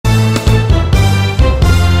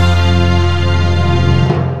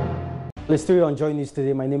Let's stay on Joy News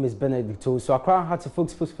today. My name is Benedict. So Accra Hearts of Folk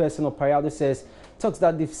spokesperson of Pariado says talks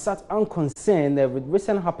that they've sat unconcerned with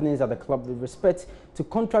recent happenings at the club with respect to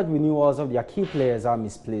contract renewals of their key players are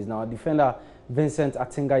misplaced. Now, defender Vincent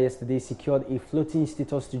Atenga yesterday secured a floating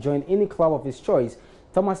status to join any club of his choice.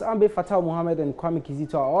 Thomas Ambe, Fatal Mohammed and Kwame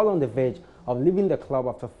Kizito are all on the verge of leaving the club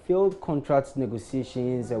after failed contract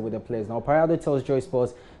negotiations with the players. Now, Pariado tells Joy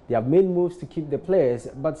Sports they have made moves to keep the players,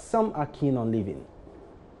 but some are keen on leaving.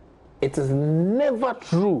 It is never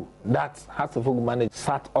true that Hearts of Folk manager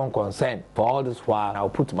sat unconcerned for all this while. I'll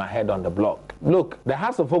put my head on the block. Look, the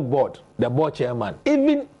Hearts of Folk board, the board chairman,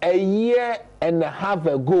 even a year and a half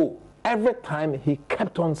ago, every time he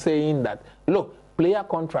kept on saying that, look, player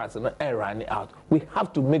contracts are running out. We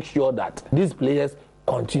have to make sure that these players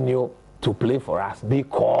continue to play for us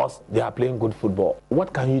because they are playing good football.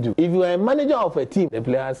 What can you do? If you are a manager of a team, the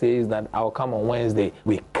player says that I'll come on Wednesday.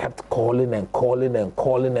 We kept calling and calling and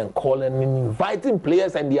calling and calling and inviting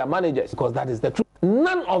players and their managers because that is the truth.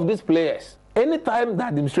 None of these players, anytime the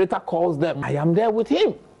administrator calls them, I am there with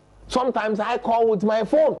him. Sometimes I call with my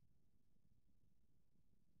phone.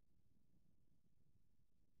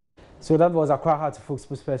 So that was Accra Hearts of Folk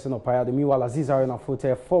spokesperson of Pariado. Meanwhile, Aziz Haruna,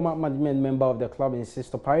 a former management member of the club,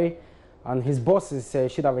 insists Pari and his bosses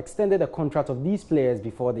should have extended the contract of these players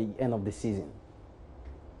before the end of the season.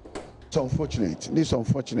 It's unfortunate. This is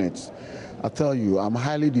unfortunate. I tell you, I'm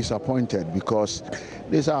highly disappointed because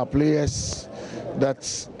these are players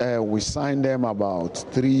that we signed them about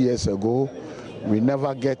 3 years ago. We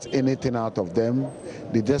never get anything out of them.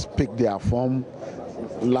 They just pick their form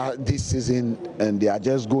this season and they are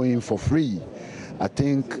just going for free. I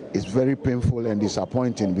think it's very painful and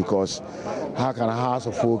disappointing because how can a House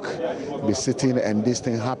of Folk be sitting and this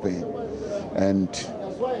thing happen? And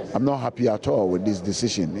I'm not happy at all with this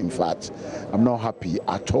decision. In fact, I'm not happy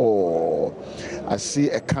at all. I see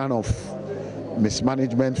a kind of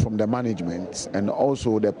mismanagement from the management and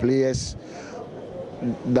also the players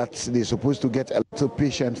that they're supposed to get a little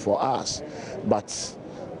patient for us. But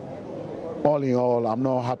all in all, I'm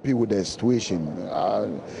not happy with the situation.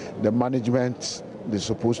 The management, they're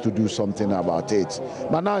supposed to do something about it.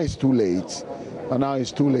 But now it's too late.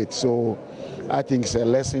 So I think it's a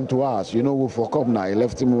lesson to us. You know, for Kobna, he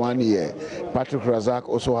left him 1 year. Patrick Razak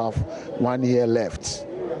also have 1 year left.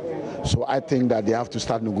 So I think that they have to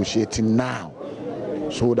start negotiating now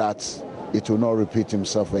so that it will not repeat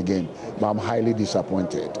himself again. But I'm highly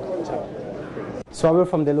disappointed. So away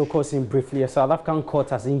from the local scene briefly, a South African court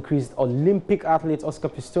has increased Olympic athlete Oscar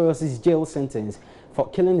Pistorius' jail sentence for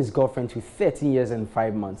killing his girlfriend to 13 years and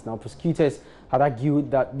 5 months. Now, prosecutors had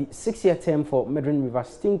argued that the 6-year term for Medrin River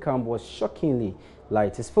Steenkamp was shockingly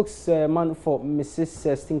light. A spokesman for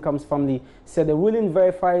Mrs. Steenkamp's family said the ruling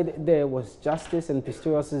verified there was justice, and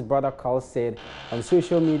Pistorius' brother Carl said on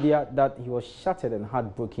social media that he was shattered and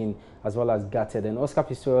heartbroken as well as gutted. And Oscar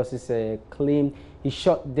Pistorius claimed he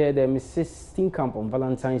shot dead Mrs. Steenkamp on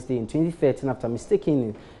Valentine's Day in 2013 after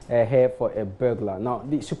mistaking her for a burglar. Now,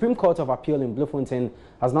 the Supreme Court of Appeal in Bloemfontein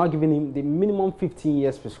has now given him the minimum 15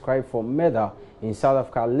 years prescribed for murder in South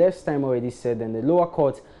Africa. Last time already said, and the lower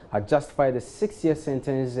court had justified the 6-year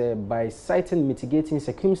sentence by citing mitigating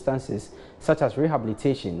circumstances such as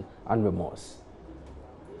rehabilitation and remorse.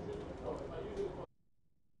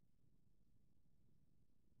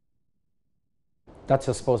 That's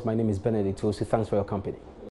your sports. My name is Benedict. So thanks for your company.